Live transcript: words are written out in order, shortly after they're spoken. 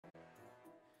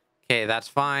Okay, that's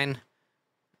fine.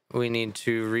 We need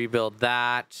to rebuild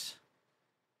that.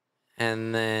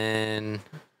 And then...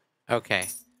 Okay.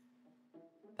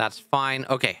 That's fine.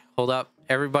 Okay, hold up.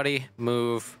 Everybody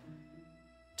move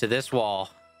to this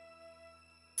wall.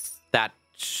 That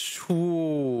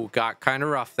got kind of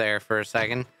rough there for a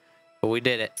second, but we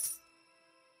did it.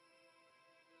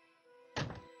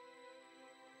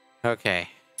 Okay.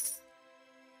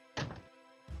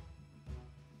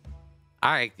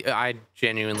 I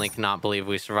genuinely cannot believe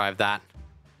we survived that.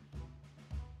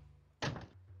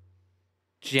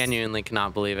 Genuinely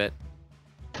cannot believe it.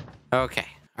 Okay.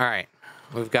 All right.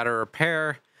 We've got a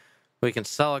repair. We can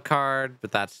sell a card,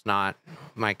 but that's not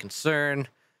my concern.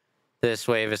 This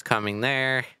wave is coming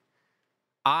there.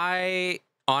 I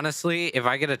honestly, if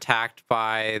I get attacked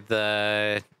by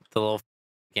the little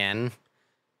again,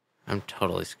 I'm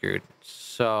totally screwed.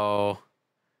 So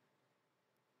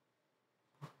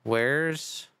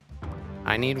where's...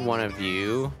 I need one of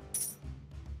you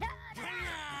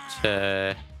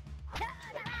to...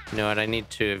 You know what? I need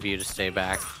two of you to stay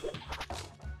back.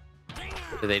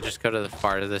 Do they just go to the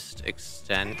farthest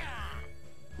extent?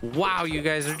 Wow, you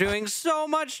guys are doing so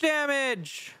much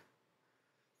damage!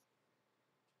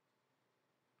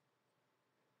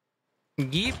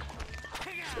 Yeep.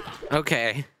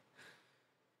 Okay.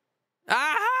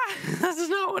 Ah! That's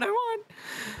not what I want.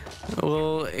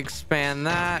 We'll expand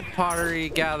that. Pottery,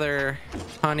 gather,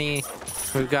 honey.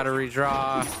 We've got to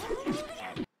redraw.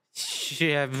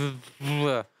 Shit.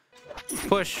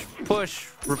 Push, push,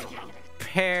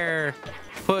 repair,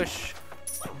 push,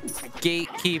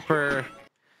 gatekeeper.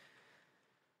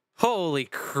 Holy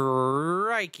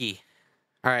crikey.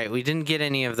 All right, we didn't get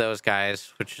any of those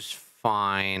guys, which is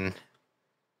fine.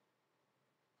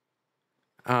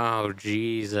 Oh,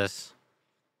 Jesus.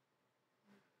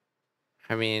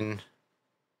 I mean,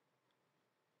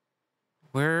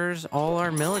 where's all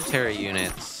our military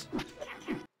units?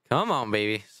 Come on,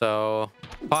 baby. So,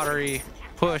 pottery,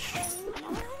 push,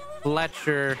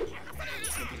 Fletcher,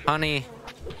 honey,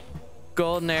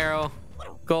 golden arrow,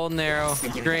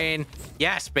 grain.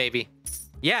 Yes, baby.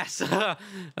 Yes.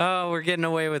 Oh, we're getting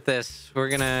away with this. We're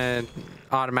going to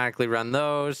automatically run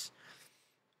those.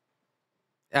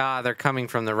 They're coming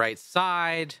from the right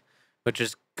side, which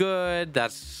is good.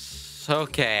 That's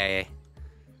okay.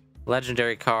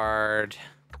 Legendary card.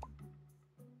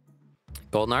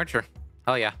 Golden Archer.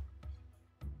 Hell yeah.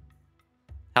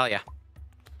 Hell yeah.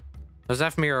 Those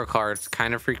Ephemeral cards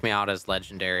kind of freak me out as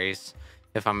legendaries,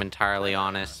 if I'm entirely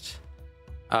honest.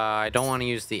 I don't want to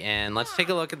use the N. Let's take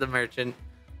a look at the merchant.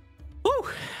 Woo!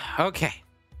 Okay.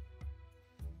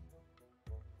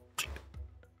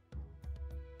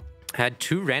 Add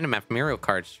 2 random ephemeral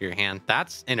cards to your hand.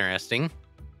 That's interesting.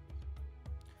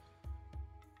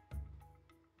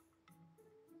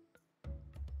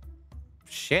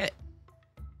 Shit.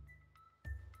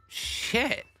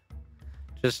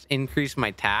 Just increase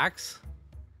my tax?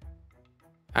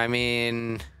 I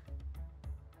mean...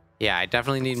 Yeah, I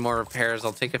definitely need more repairs.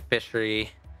 I'll take a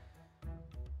fishery.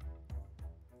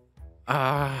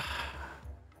 Yeah,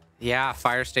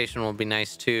 fire station will be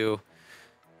nice too.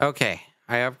 Okay.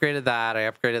 I upgraded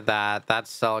that. That's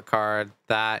sell a card.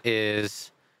 That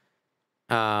is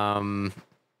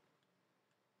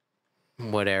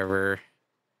whatever.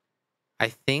 I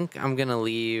think I'm gonna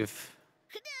leave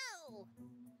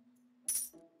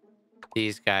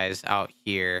these guys out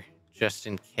here just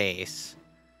in case.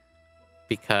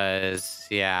 Because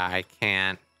yeah, I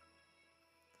can't.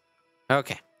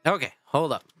 Okay.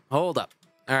 Hold up. All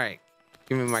right.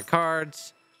 Give me my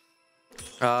cards.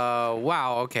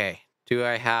 Wow, okay. Do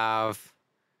I have...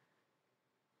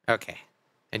 Okay.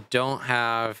 I don't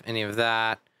have any of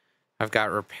that. I've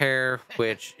got repair,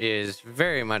 which is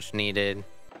very much needed.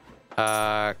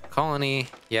 Colony,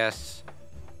 yes.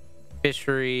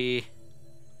 Fishery.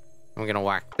 I'm gonna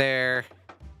whack there.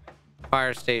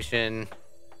 Fire station.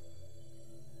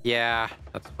 Yeah,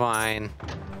 that's fine.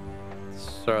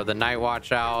 So the Night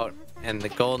Watch out and the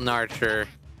Golden Archer.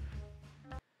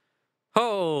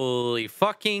 Holy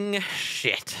fucking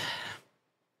shit.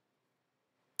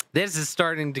 This is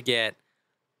starting to get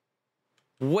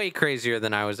way crazier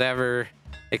than I was ever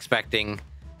expecting.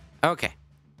 Okay.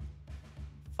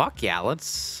 Fuck yeah,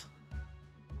 let's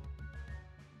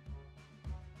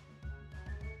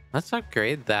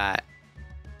upgrade that.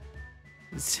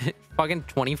 It's fucking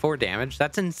 24 damage.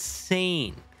 That's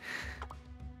insane.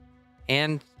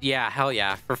 And yeah, hell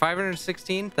yeah. For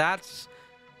 516, that's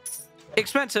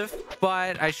expensive,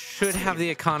 but I should have the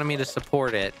economy to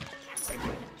support it.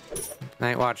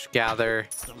 Night Watch, gather.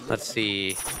 Let's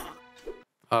see.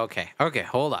 Okay,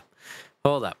 hold up.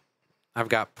 I've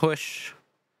got push,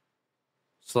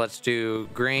 So let's do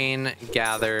grain,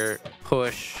 gather,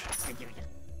 push,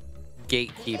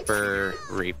 gatekeeper,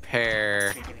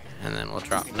 repair, and then we'll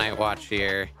drop night watch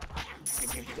here.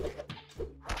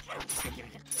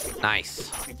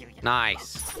 Nice.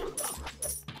 Nice.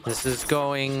 This is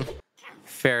going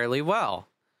fairly well.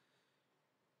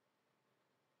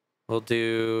 We'll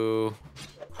do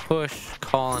push,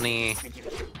 colony,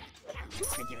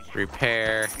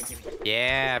 repair.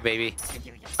 Yeah, baby.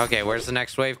 Okay, where's the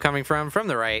next wave coming from? From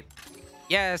the right.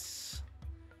 Yes.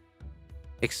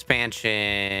 Expansion.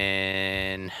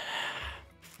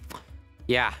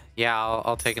 Yeah,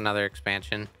 I'll take another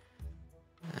expansion.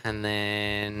 And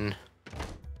then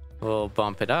we'll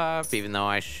bump it up, even though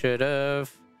I should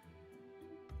have.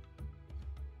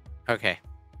 Okay.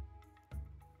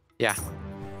 Yeah.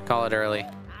 Call it early.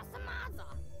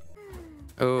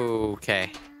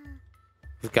 Okay.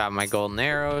 We've got my golden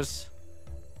arrows.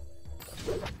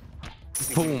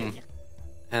 Boom.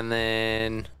 And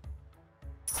then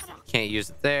can't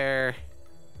use it there.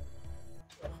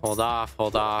 Hold off,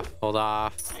 hold off, hold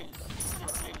off.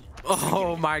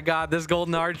 Oh my god, this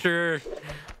golden archer.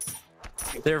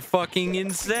 They're fucking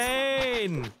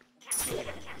insane.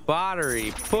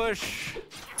 Battery, push.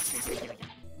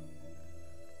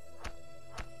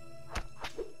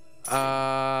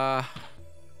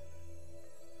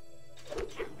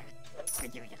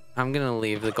 I'm gonna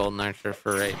leave the golden archer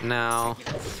for right now.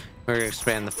 We're gonna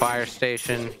expand the fire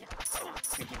station.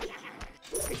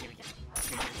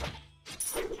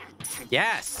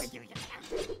 Yes.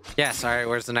 Yes. All right.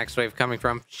 Where's the next wave coming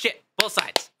from? Shit. Both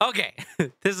sides. Okay.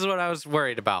 This is what I was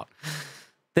worried about.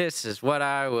 This is what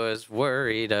I was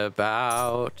worried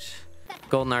about.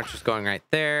 Golden archer's going right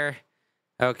there.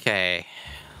 Okay.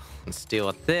 Let's deal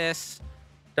with this.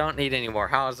 Don't need any more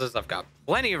houses. I've got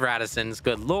plenty of radisons.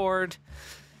 Good lord.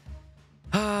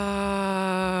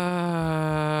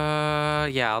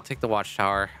 Yeah, I'll take the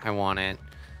watchtower. I want it.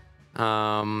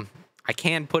 I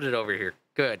can put it over here.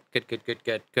 Good.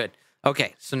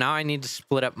 Okay, so now I need to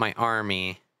split up my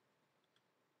army.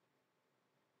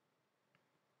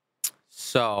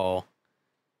 So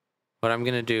what I'm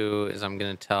gonna do is I'm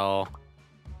gonna tell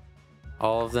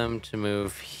all of them to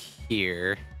move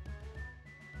here.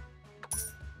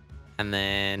 And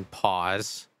then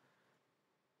pause.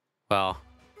 Well,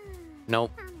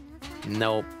 nope.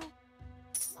 Nope.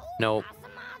 Nope.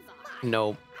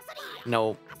 Nope.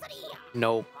 Nope.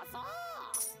 Nope.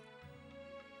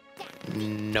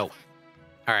 Nope.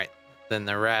 All right. Then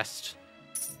the rest,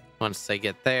 once they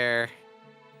get there.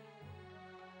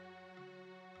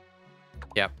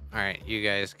 Yep. All right. You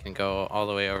guys can go all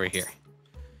the way over here.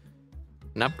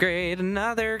 And upgrade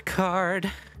another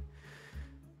card.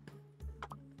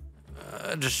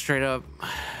 Just straight up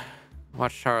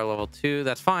watchtower level 2.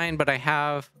 That's fine, but I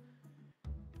have...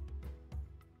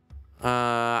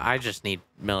 I just need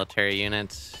military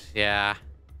units. Yeah.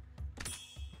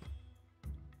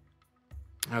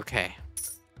 Okay.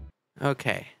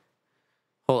 Okay.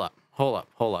 Hold up.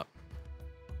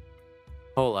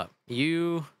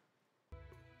 You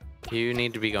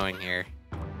need to be going here.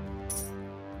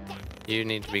 You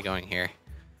need to be going here.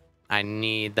 I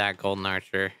need that golden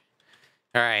archer.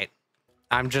 All right.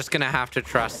 I'm just gonna have to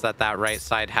trust that that right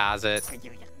side has it.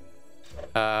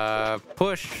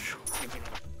 Push.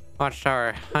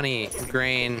 Watchtower, honey,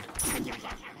 grain.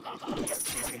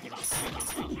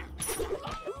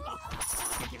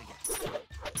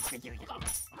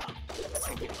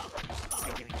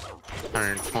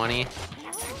 $120.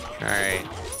 All right.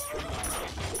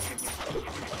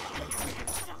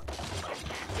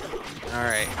 All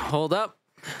right. Hold up.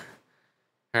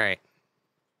 All right.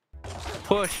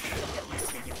 Push.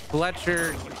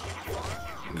 Fletcher.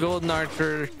 Golden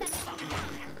archer.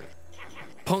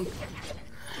 Punk.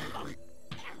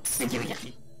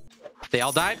 They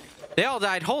all died? They all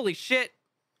died. Holy shit.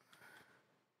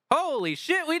 Holy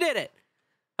shit, we did it.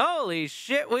 Holy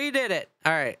shit, we did it.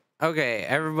 All right. Okay,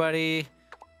 everybody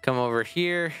come over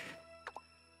here.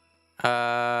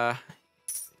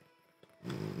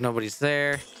 Nobody's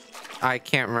there. I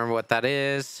can't remember what that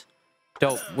is.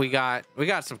 Dope. We got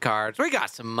some cards. We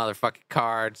got some motherfucking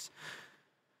cards.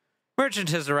 Merchant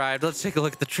has arrived. Let's take a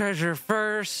look at the treasure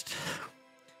first.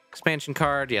 Expansion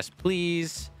card. Yes,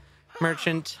 please.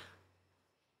 Merchant.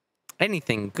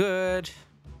 Anything good?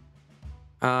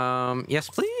 Yes,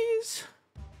 please.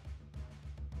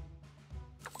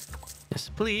 Yes,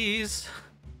 please.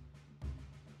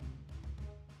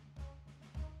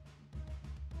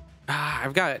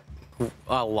 I've got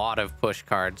a lot of push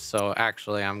cards, so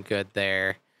actually I'm good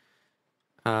there.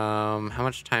 How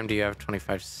much time do you have?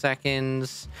 25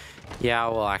 seconds. Yeah,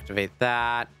 we'll activate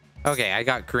that. Okay, I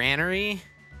got granary.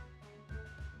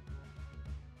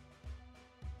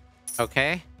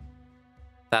 Okay.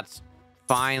 That's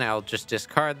fine. I'll just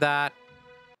discard that.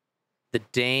 The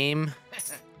Dame.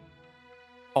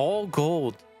 All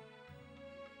gold.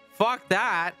 Fuck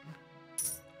that.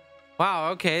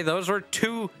 Wow, okay. Those were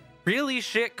two really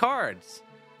shit cards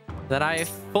that I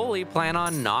fully plan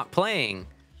on not playing.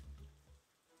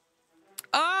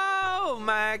 Oh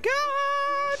my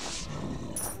god!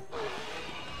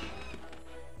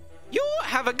 You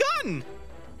have a gun!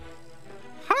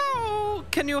 How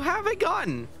can you have a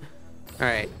gun? All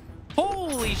right.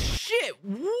 Holy shit!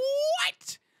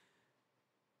 What?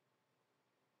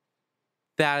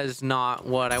 That is not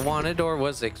what I wanted or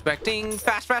was expecting.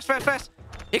 Fast, fast, fast, fast!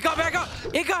 It got back up!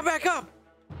 It got back up!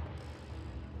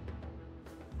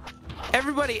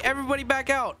 Everybody back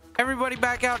out! Everybody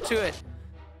back out to it!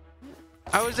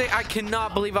 I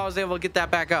cannot believe I was able to get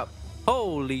that back up.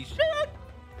 Holy shit!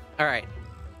 All right.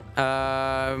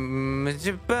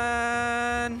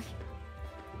 Japan.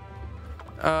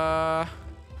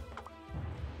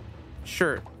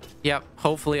 Sure. Yep.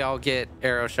 Hopefully I'll get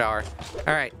arrow shower.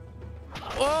 All right.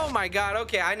 Oh my god.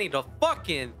 Okay, I need to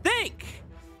fucking think.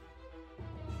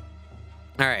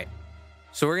 All right.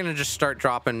 So we're gonna just start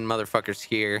dropping motherfuckers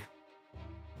here.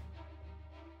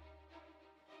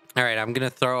 All right. I'm gonna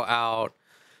throw out.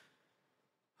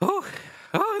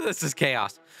 Oh, this is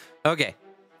chaos. Okay.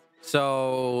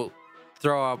 So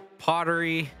throw out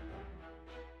pottery.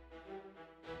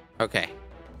 Okay.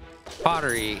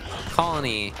 Pottery,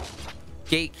 colony,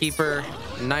 gatekeeper,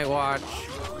 night watch.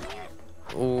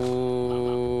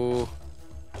 Ooh.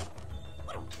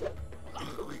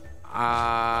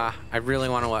 I really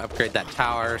want to upgrade that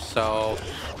tower, so.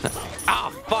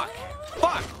 Oh, fuck.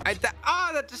 Fuck.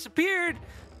 That disappeared.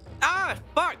 Ah,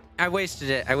 fuck. I wasted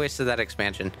it. I wasted that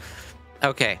expansion.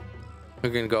 Okay. We're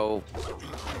going to go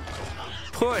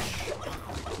push,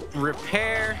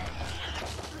 repair,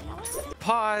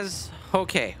 pause.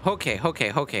 Okay.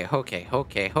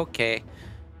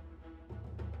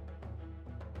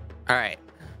 All right.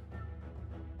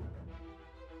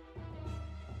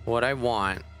 What I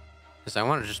want is I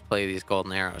want to just play these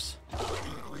golden arrows.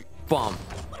 Boom.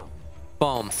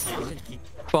 Boom.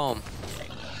 Boom.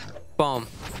 Boom.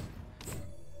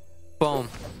 Boom.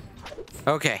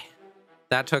 Okay.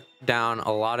 That took down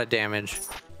a lot of damage.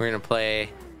 We're going to play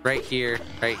right here,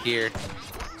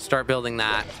 start building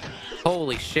that.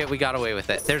 Holy shit, we got away with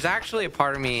it. There's actually a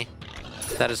part of me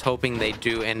that is hoping they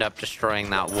do end up destroying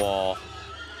that wall.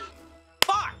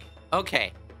 Fuck!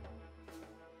 Okay.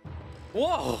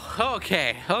 Whoa,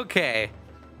 okay.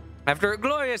 After a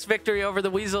glorious victory over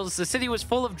the weasels, the city was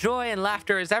full of joy and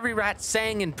laughter as every rat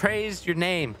sang and praised your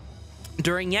name.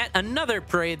 During yet another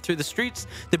parade through the streets,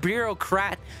 the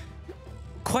bureaucrat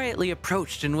quietly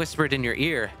approached and whispered in your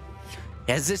ear,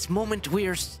 "At this moment, we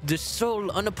are the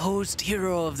sole unopposed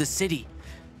hero of the city.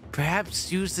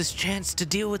 Perhaps use this chance to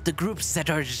deal with the groups that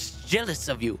are jealous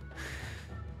of you.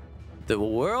 The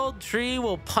world tree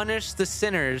will punish the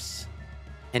sinners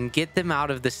and get them out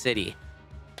of the city."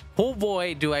 Oh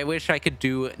boy, do I wish I could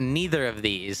do neither of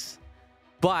these.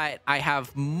 But I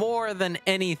have more than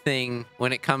anything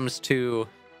when it comes to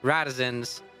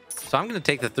Radizens. So I'm going to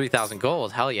take the 3,000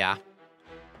 gold. Hell yeah.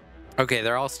 Okay,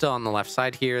 they're all still on the left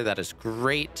side here. That is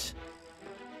great.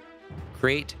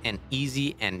 Great and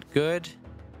easy and good.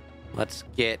 Let's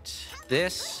get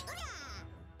this.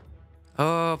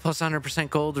 Oh, plus 100%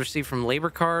 gold received from labor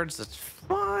cards. That's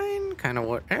fine. Kind of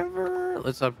whatever.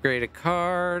 Let's upgrade a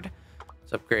card.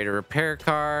 Let's upgrade a repair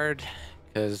card,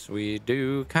 because we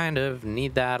do kind of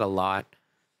need that a lot.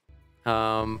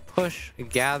 Push,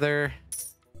 gather,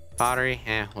 pottery,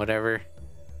 whatever.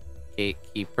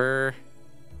 Gatekeeper.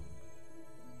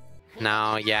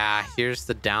 Now, yeah, here's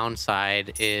the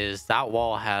downside is that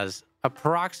wall has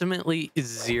approximately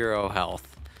 0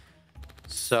 health.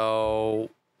 So,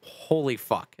 holy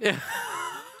fuck.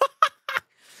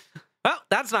 Well,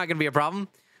 that's not going to be a problem.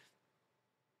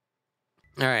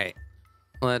 All right.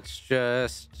 Let's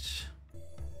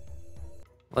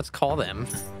call them.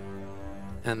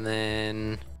 And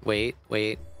then, wait.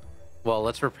 Well,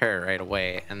 let's repair it right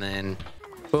away. And then,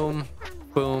 boom,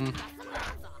 boom,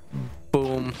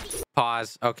 boom,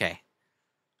 pause. Okay.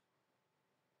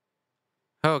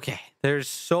 Okay. There's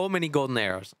so many golden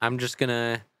arrows. I'm just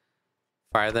gonna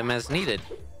fire them as needed.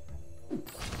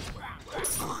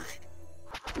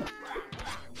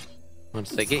 Once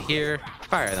they get here,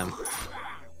 fire them.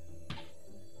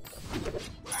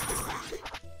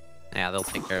 Yeah, they'll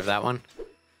take care of that one.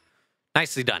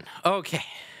 Nicely done. Okay.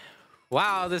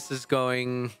 Wow, this is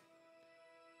going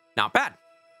not bad.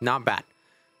 Not bad.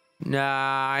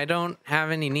 I don't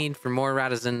have any need for more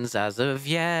Radizens as of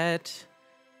yet.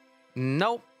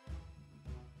 Nope.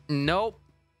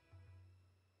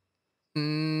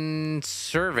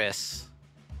 Service.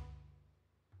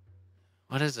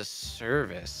 What is a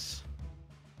service?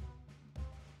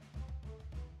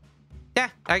 Yeah,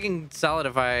 I can sell it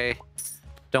if I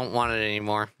don't want it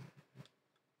anymore.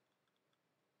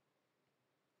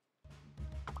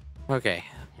 Okay,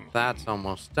 that's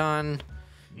almost done.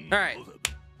 All right,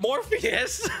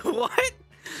 Morpheus. What?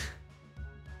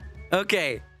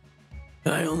 Okay,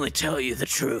 I only tell you the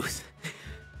truth.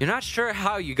 You're not sure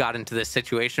how you got into this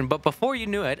situation, but before you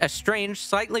knew it, a strange,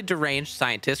 slightly deranged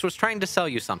scientist was trying to sell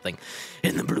you something.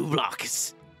 In the blue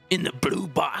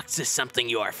box is something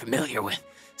you are familiar with,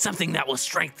 something that will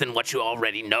strengthen what you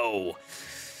already know.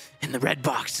 In the red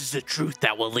box is the truth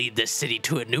that will lead this city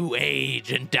to a new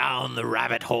age, and down the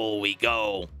rabbit hole we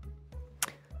go.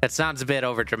 That sounds a bit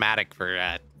overdramatic for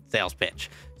a sales pitch.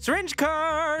 Syringe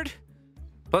card!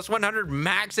 Plus 100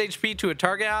 max HP to a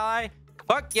target ally?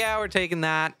 Fuck yeah, we're taking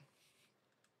that.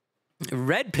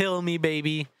 Red pill me,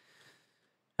 baby.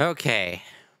 Okay.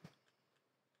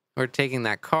 We're taking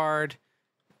that card.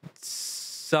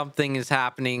 Something is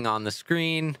happening on the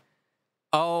screen.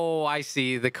 Oh, I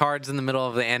see. The card's in the middle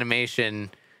of the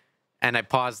animation, and I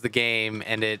paused the game,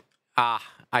 and it...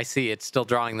 I see. It's still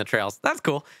drawing the trails. That's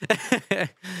cool. All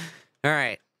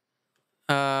right.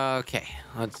 Okay.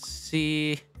 Let's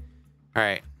see. All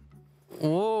right.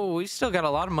 Whoa, we still got a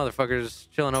lot of motherfuckers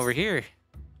chilling over here.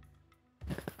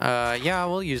 Yeah,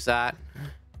 we'll use that.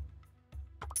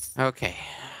 Okay.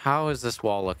 How is this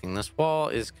wall looking? This wall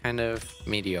is kind of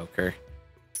mediocre.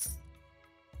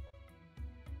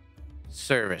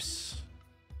 Service.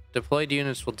 Deployed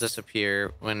units will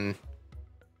disappear when...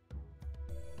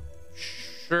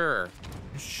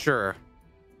 Sure.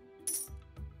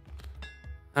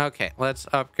 Okay, let's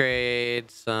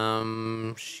upgrade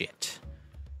some shit.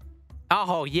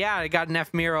 Oh, yeah, I got an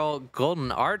ephemeral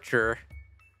golden archer.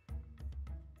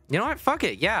 You know what? Fuck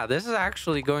it. Yeah, this is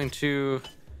actually going to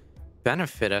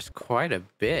benefit us quite a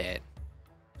bit.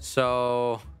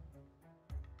 So...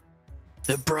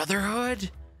 the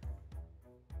Brotherhood?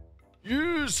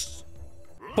 Yes!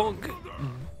 Punk.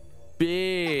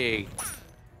 Big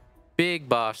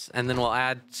buffs. And then we'll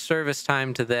add service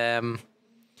time to them.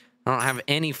 I don't have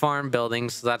any farm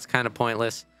buildings, so that's kind of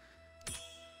pointless.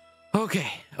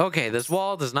 Okay, this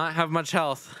wall does not have much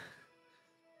health.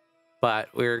 But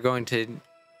we're going to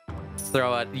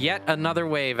throw yet another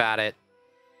wave at it.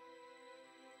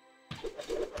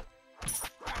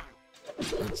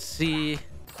 Let's see.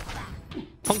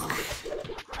 Punk.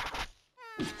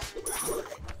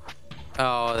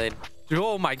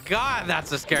 Oh my god,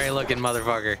 that's a scary looking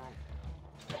motherfucker.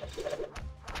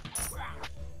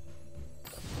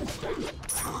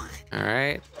 All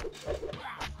right.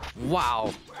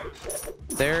 Wow.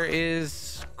 There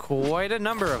is quite a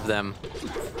number of them.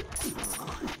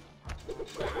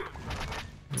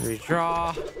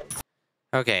 Redraw.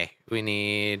 Okay,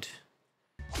 we'll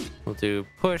do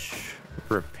push,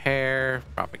 repair,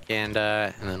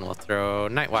 propaganda, and then we'll throw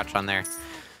Night Watch on there.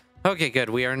 Okay, good.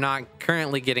 We are not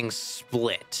currently getting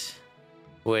split,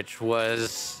 which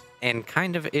was and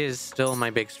kind of is still my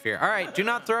big sphere. All right, do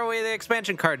not throw away the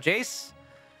expansion card, Jace.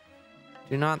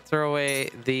 Do not throw away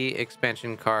the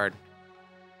expansion card.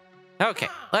 Okay,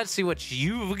 let's see what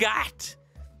you've got.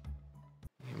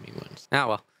 Give me one. Oh,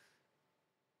 well.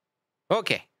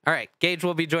 Okay, all right. Gage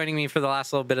will be joining me for the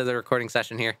last little bit of the recording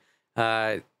session here.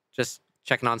 Just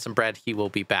checking on some bread. He will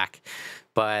be back.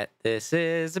 But this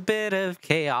is a bit of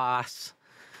chaos.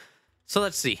 So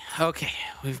let's see. Okay,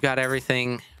 we've got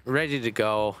everything ready to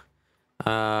go.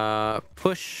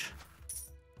 Push.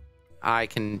 I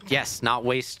can, yes, not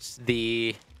waste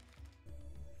the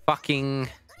fucking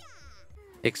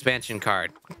expansion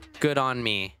card. Good on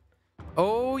me.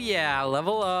 Oh, yeah,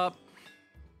 level up.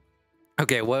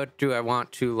 Okay, what do I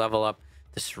want to level up?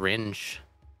 The syringe.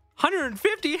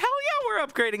 150? Hell yeah, we're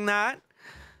upgrading that.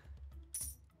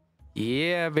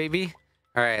 Yeah, baby.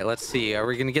 All right, let's see. Are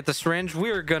we going to get the syringe?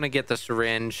 We're going to get the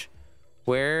syringe.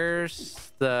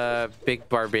 Where's the big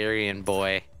barbarian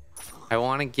boy? I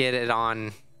want to get it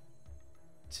on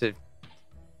to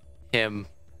him.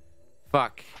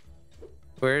 Fuck.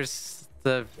 Where's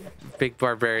the big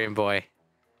barbarian boy?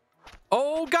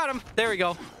 Oh, got him. There we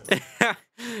go.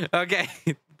 Okay.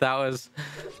 That was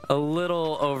a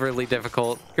little overly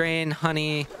difficult. Grain,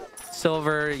 honey,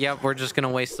 silver. Yep, we're just going to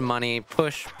waste the money.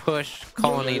 Push,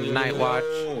 colony, night watch.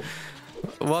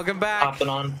 Welcome back. Hopping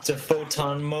on to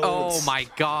photon mode. Oh my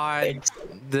god.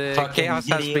 The chaos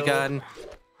has begun.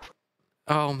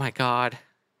 Oh my god.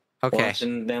 Okay.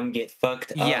 Watching them get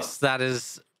fucked up. Yes, that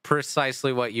is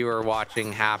precisely what you were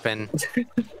watching happen.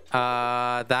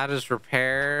 That is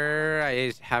repair.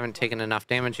 I haven't taken enough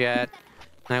damage yet.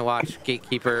 Night Watch,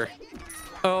 Gatekeeper.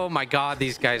 Oh my god,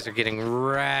 these guys are getting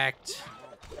wrecked.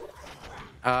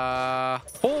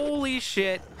 Holy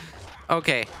shit.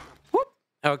 Okay. Whoop.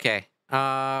 Okay.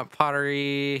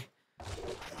 Pottery,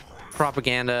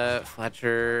 Propaganda,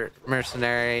 Fletcher,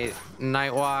 Mercenary,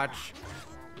 Night Watch,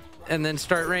 and then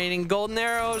start raining golden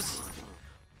arrows.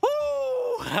 Woo!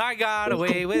 I got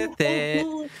away with it.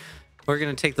 We're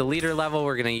gonna take the leader level.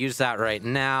 We're gonna use that right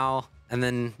now. And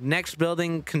then next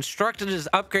building, constructed is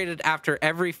upgraded after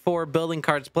every 4 building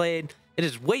cards played. It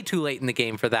is way too late in the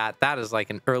game for that. That is like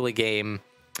an early game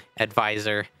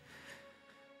advisor.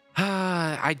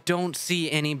 I don't see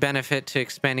any benefit to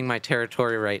expanding my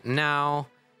territory right now.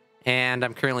 And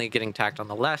I'm currently getting attacked on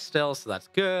the left still, so that's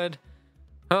good.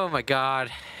 Oh my god.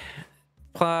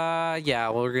 Yeah,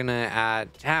 well, we're gonna add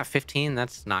 15.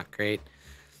 That's not great.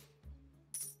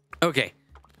 Okay.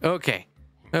 Okay.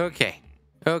 Okay.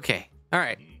 Okay. All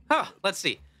right. Oh, let's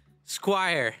see.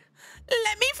 Squire.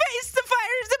 Let me face the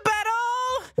fires of battle!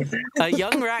 A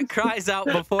young rat cries out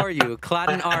before you, clad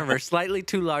in armor slightly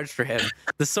too large for him.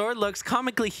 The sword looks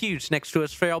comically huge next to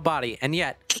his frail body, and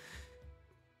yet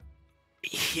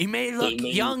he may look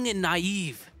young and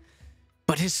naive,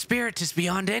 but his spirit is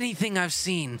beyond anything I've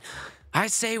seen. I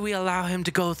say we allow him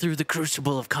to go through the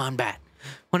crucible of combat.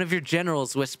 One of your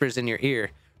generals whispers in your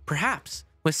ear, perhaps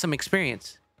with some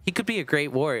experience, he could be a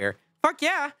great warrior. Fuck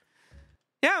yeah.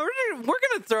 Yeah, we're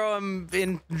gonna throw him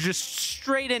in just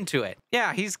straight into it.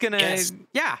 Yeah, he's gonna. Yes.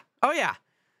 Yeah. Oh yeah.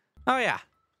 Oh yeah.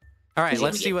 All right,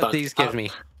 let's see what these give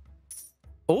me.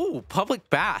 Oh, public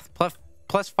bath plus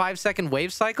 5-second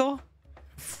wave cycle,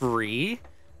 free,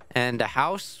 and a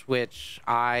house which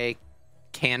I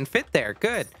can fit there.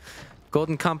 Good.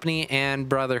 Golden Company and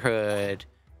Brotherhood.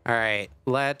 All right,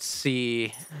 let's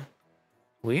see.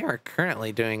 We are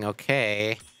currently doing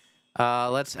okay.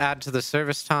 Let's add to the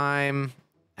service time.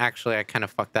 Actually, I kind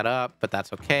of fucked that up, but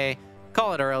that's okay.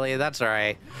 Call it early. That's all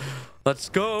right. Let's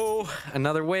go.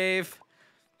 Another wave.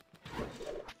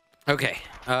 Okay.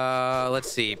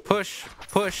 Let's see. Push.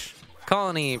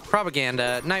 Colony.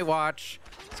 Propaganda. Night Watch.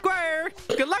 Squire.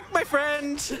 Good luck, my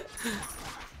friend.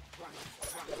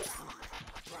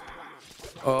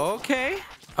 Okay.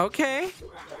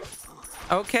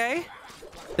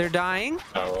 They're dying.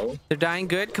 Oh. They're dying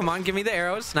good. Come on, give me the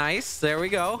arrows. Nice. There we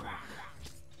go.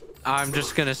 I'm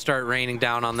just gonna start raining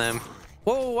down on them.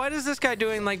 Whoa, what is this guy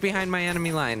doing like behind my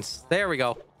enemy lines? There we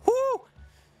go. Whoo!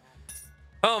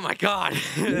 Oh my god.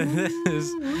 This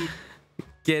is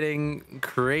getting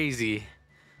crazy.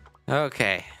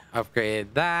 Okay,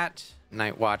 upgrade that.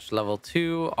 Night Watch level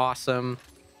 2. Awesome.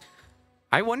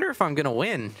 I wonder if I'm gonna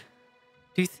win.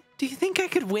 Do you think I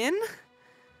could win?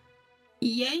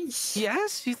 Yes.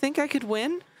 Yes? You think I could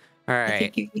win? All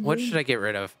right. What should I get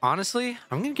rid of? Honestly,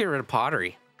 I'm going to get rid of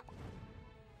pottery.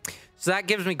 So that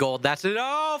gives me gold. That's it.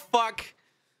 Oh, fuck.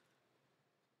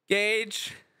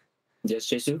 Gage. Yes,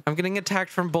 Jesus. I'm getting attacked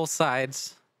from both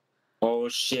sides. Oh,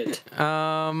 shit.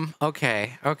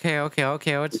 Okay.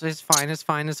 It's fine. It's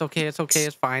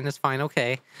fine.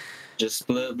 Okay. Just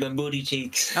split them booty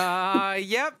cheeks.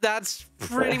 Yep. That's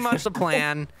pretty much the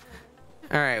plan.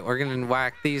 All right, we're gonna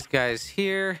whack these guys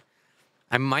here.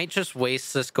 I might just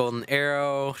waste this golden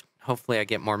arrow. Hopefully I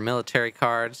get more military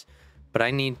cards, but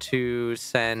I need to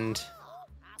send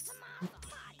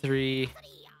 3.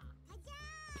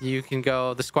 You can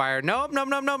go the squire. Nope,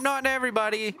 not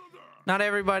everybody. Not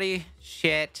everybody.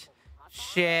 Shit.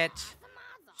 Fuck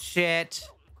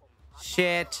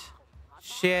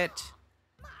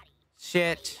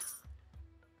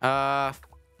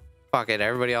it.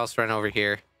 Everybody else run over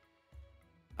here.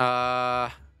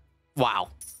 Wow.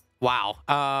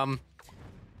 I'm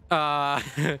a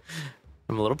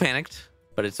little panicked,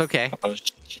 but it's okay. Oh,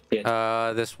 shit.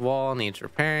 This wall needs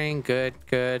repairing. Good.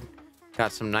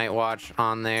 Got some Night Watch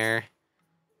on there.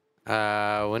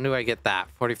 When do I get that?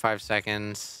 45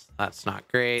 seconds. That's not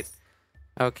great.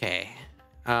 Okay.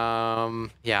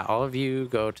 Yeah, all of you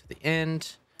go to the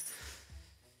end.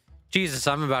 Jesus,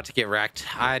 I'm about to get wrecked.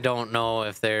 I don't know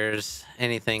if there's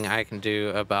anything I can do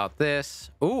about this.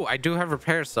 Ooh, I do have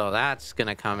repairs, though. That's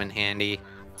gonna come in handy.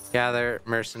 Gather,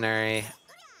 mercenary.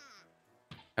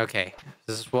 Okay.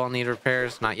 Does this wall need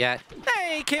repairs? Not yet.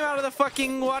 Hey, came out of the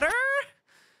fucking water!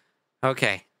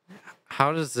 Okay.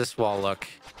 How does this wall look?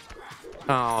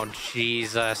 Oh,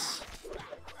 Jesus.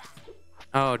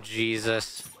 Oh,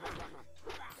 Jesus.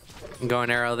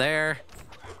 Going arrow there.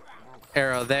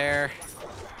 Arrow there.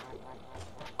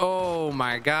 Oh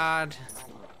my god.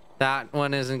 That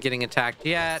one isn't getting attacked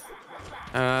yet.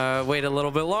 Wait a little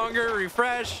bit longer.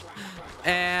 Refresh.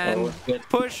 And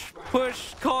push.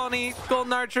 Colony.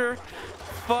 Golden Archer.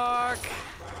 Fuck.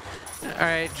 All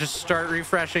right, just start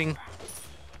refreshing.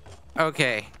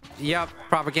 Okay. Yep.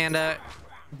 Propaganda.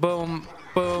 Boom.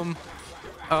 Boom.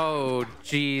 Oh,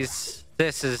 geez.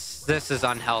 This is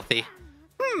unhealthy.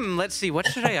 Let's see. What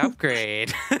should I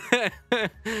upgrade?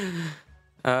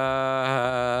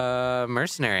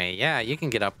 Mercenary. Yeah, you can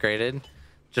get upgraded.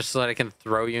 Just so that I can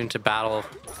throw you into battle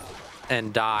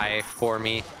and die for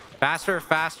me. Faster,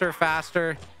 faster,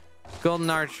 faster. Golden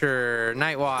Archer,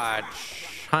 Night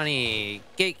Watch, Honey,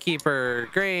 Gatekeeper,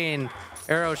 Grain,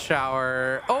 Arrow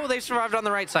Shower. Oh, they survived on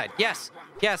the right side. Yes.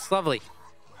 Yes, lovely.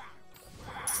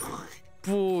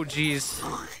 Oh, jeez.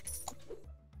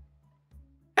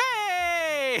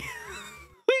 Hey!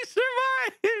 We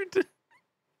survived!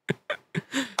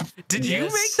 Did you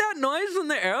make that noise when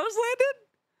the arrows landed?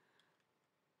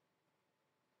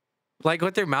 Like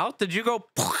with their mouth? Did you go...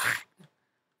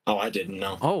 Oh, I didn't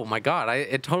know. Oh my god,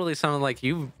 it totally sounded like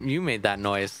you made that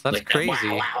noise. That's like,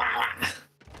 crazy.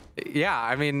 Yeah,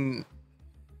 I mean,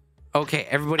 okay,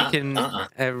 everybody can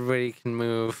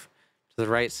move to the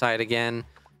right side again.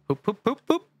 Poop poop poop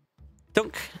poop.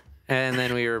 Dunk. And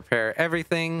then we repair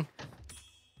everything.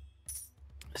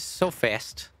 So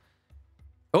fast.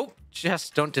 Oh,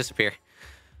 just don't disappear.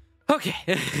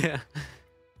 Okay.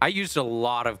 I used a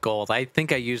lot of gold. I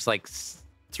think I used like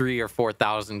 3,000 or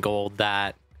 4,000 gold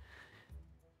that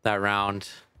round.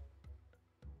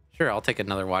 Sure, I'll take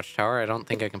another watchtower. I don't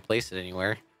think I can place it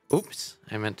anywhere. Oops,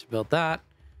 I meant to build that.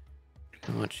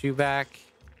 I want you back.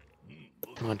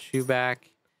 I want you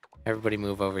back. Everybody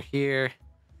move over here.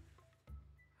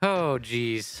 Oh,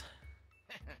 geez.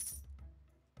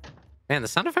 Man, the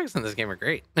sound effects in this game are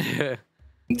great.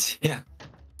 Yeah.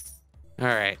 All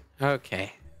right.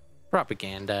 Okay.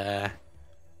 Propaganda.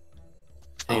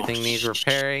 Anything needs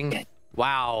repairing?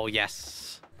 Wow,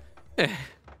 yes.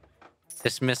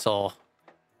 Dismissal.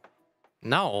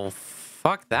 No,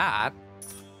 fuck that.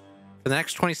 For the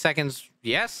next 20 seconds,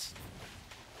 yes.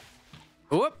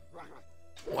 Whoop.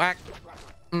 Whack.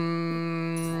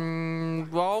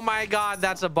 Oh my god,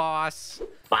 that's a boss.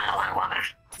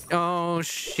 Oh,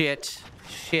 shit.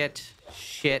 Shit.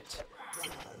 Shit.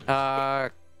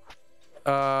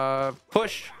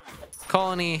 Push.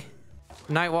 Colony.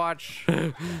 Night Watch.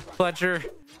 Fletcher.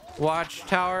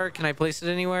 Watchtower. Can I place it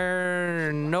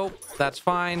anywhere? Nope. That's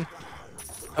fine.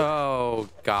 Oh,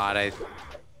 God. I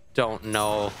don't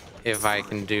know if I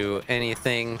can do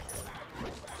anything.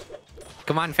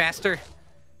 Come on, faster.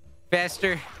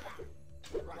 Faster.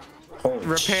 Holy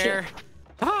repair. Shit.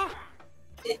 Ah.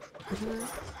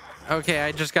 Okay,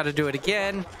 I just got to do it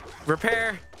again.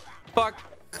 Repair. Fuck.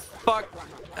 Fuck.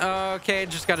 Okay,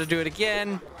 just got to do it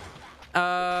again.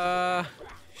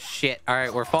 Shit. All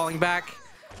right, we're falling back.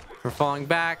 We're falling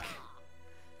back.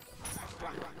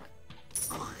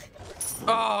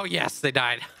 Oh, yes, they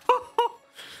died.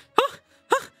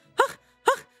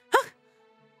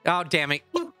 Oh, damn it.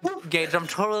 Gage, I'm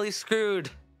totally screwed.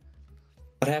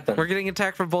 What happened? We're getting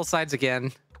attacked from both sides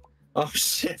again. Oh,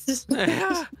 shit.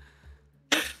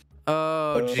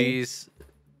 Oh, jeez.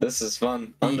 This is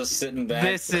fun. I'm just sitting back.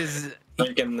 This is...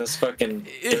 drinking this fucking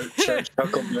dirt church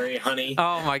huckleberry honey.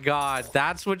 Oh, my God.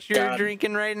 That's what you're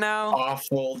drinking right now?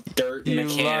 Awful dirt in a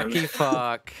can. You lucky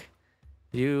fuck.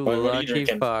 You Wait, what are you lucky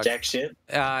drinking? fuck. Jack shit?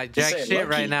 Jack shit lucky?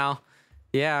 right now.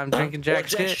 Yeah, I'm drinking Jack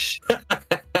shit.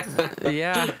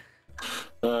 Yeah.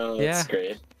 Oh, that's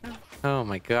great. Oh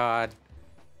my god.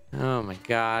 Oh my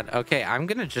god. Okay, I'm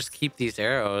gonna just keep these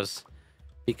arrows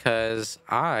because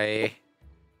I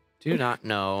do not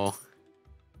know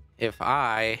if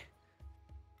I...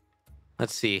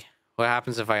 Let's see. What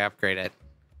happens if I upgrade it?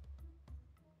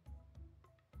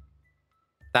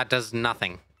 That does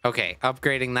nothing. Okay,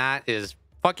 upgrading that is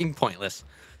fucking pointless.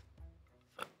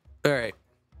 All right.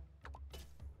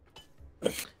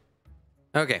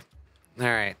 Okay. All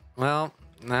right. Well,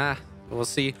 we'll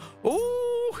see.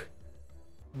 Ooh!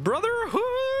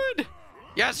 Brotherhood!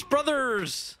 Yes,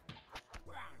 brothers!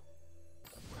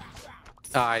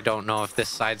 I don't know if this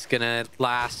side's gonna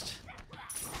last.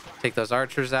 Take those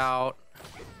archers out.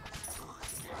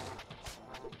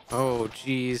 Oh,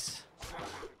 jeez.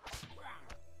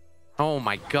 Oh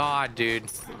my god, dude.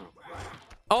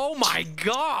 Oh my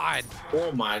god!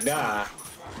 Oh my god.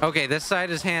 Okay, this side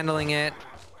is handling it.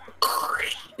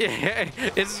 Yeah,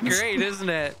 it's great, isn't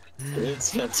it?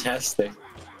 It's fantastic.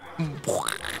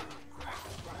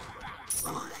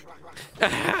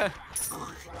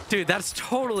 Dude, that's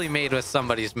totally made with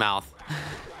somebody's mouth.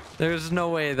 There's no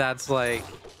way that's like...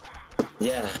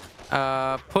 Yeah.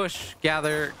 Push,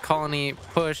 gather, colony,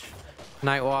 push,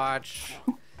 night watch.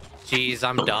 Jeez,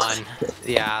 I'm done.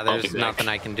 Yeah, there's nothing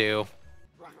I can do.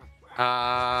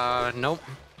 Nope.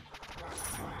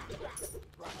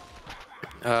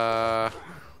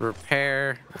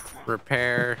 Repair,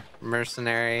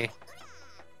 mercenary.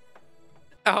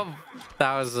 Oh,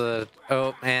 that was a...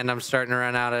 Oh, and I'm starting to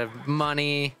run out of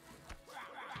money.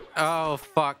 Oh,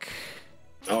 fuck.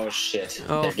 Oh, shit.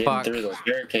 Oh, They're getting fuck. through those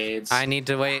barricades. I need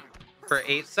to wait for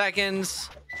 8 seconds.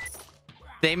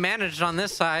 They managed on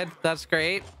this side. That's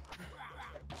great.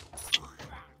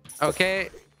 Okay.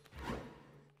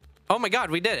 Oh my god,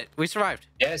 we did it. We survived.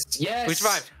 Yes, yes. We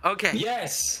survived. Okay.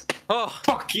 Yes. Oh.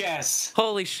 Fuck yes.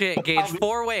 Holy shit, Gage.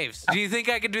 4 waves. Do you think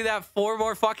I could do that 4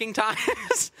 more fucking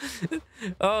times?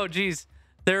 Oh, geez.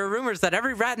 There are rumors that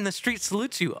every rat in the street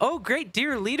salutes you. Oh, great,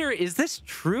 dear leader. Is this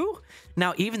true?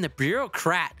 Now, even the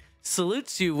bureaucrat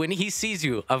salutes you when he sees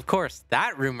you. Of course,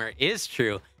 that rumor is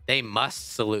true. They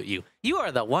must salute you. You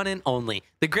are the one and only,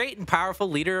 the great and powerful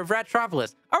leader of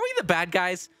Ratropolis. Are we the bad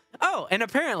guys? Oh, and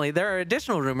apparently there are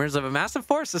additional rumors of a massive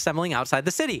force assembling outside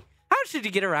the city. How should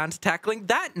you get around to tackling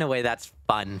that in a way that's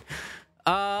fun?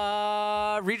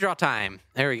 Redraw time.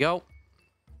 There we go.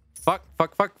 Fuck.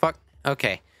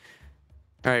 Okay.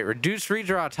 All right, reduce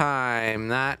redraw time.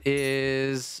 That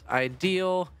is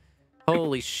ideal.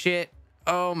 Holy shit.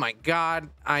 Oh my god.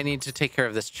 I need to take care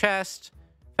of this chest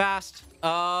fast.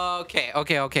 Okay.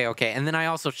 And then I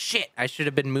also... Shit. I should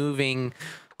have been moving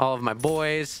all of my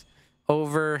boys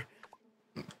over.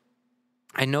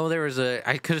 I know there was a...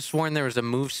 I could have sworn there was a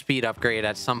move speed upgrade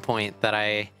at some point that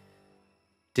I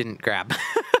didn't grab.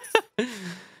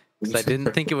 Because I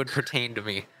didn't think it would pertain to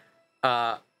me.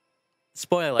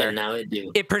 Spoiler. And now it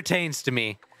do. It pertains to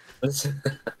me.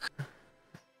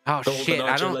 Oh, shit.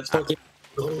 I don't...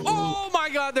 Oh, my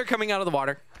God. They're coming out of the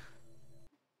water.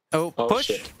 Oh, push.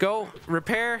 Shit. Go.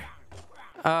 Repair.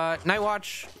 Night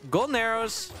watch. Golden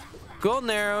arrows.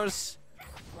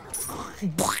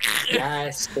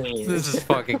 Yes. This is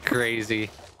fucking crazy.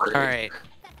 All right.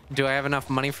 Do I have enough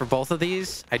money for both of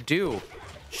these? I do.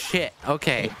 Shit.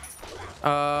 Okay.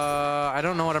 I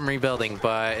don't know what I'm rebuilding,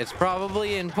 but it's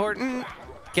probably important.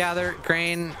 Gather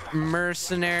grain,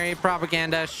 mercenary,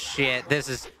 propaganda. Shit. This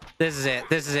is it.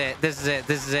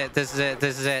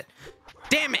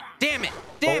 Damn it.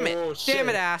 Oh, Damn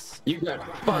it, ass. You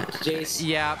got fucked, Jace.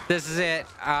 Yeah, this is it.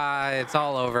 It's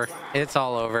all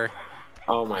over.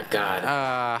 Oh my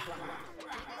god.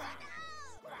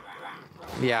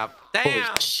 Yeah. Damn.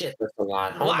 Holy shit, that's a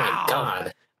lot. Oh wow. My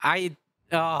god.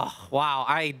 Oh, wow.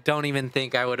 I don't even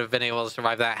think I would have been able to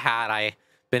survive that had I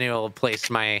been able to place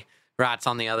my rats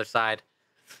on the other side.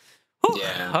 Whew.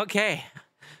 Yeah. Okay.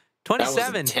 27.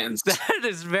 That was intense. That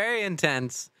is very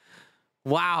intense.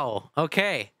 Wow.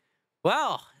 Okay.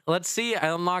 Well, let's see.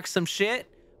 I unlocked some shit,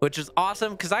 which is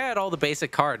awesome because I had all the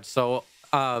basic cards. So,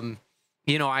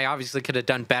 you know, I obviously could have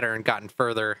done better and gotten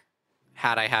further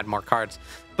had I had more cards.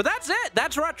 But that's it.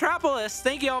 That's Ratropolis.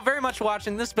 Thank you all very much for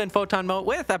watching. This has been Photon Moat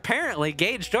with apparently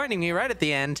Gage joining me right at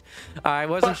the end. I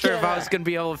wasn't sure if I was going to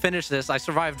be able to finish this. I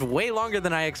survived way longer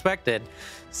than I expected.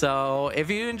 So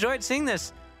if you enjoyed seeing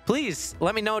this, please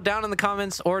let me know down in the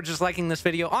comments or just liking this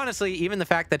video. Honestly, even the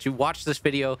fact that you watched this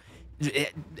video,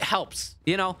 it helps,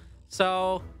 you know?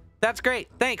 So that's great.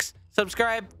 Thanks.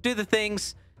 Subscribe, do the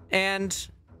things, and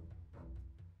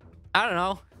I don't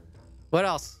know. What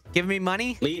else? Give me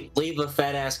money? Leave a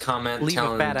fat ass comment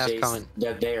telling Jace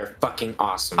that they are fucking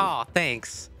awesome. Oh,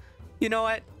 thanks. You know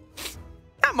what?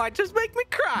 That might just make me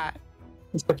cry.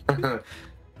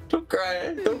 Don't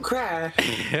cry. Don't cry.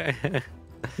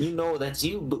 You know that's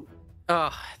you, boo.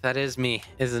 Oh, that is me,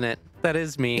 isn't it? That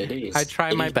is me. It is. I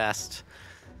try my best.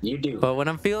 You do. But when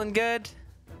I'm feeling good,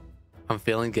 I'm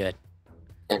feeling good.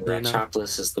 And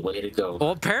Ratropolis is the way to go.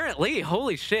 Well, apparently,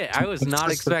 holy shit. I was not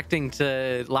expecting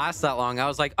to last that long. I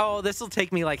was like, oh, this will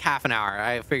take me like half an hour.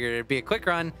 I figured it'd be a quick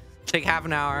run, take half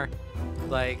an hour.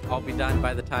 Like, I'll be done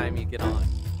by the time you get on.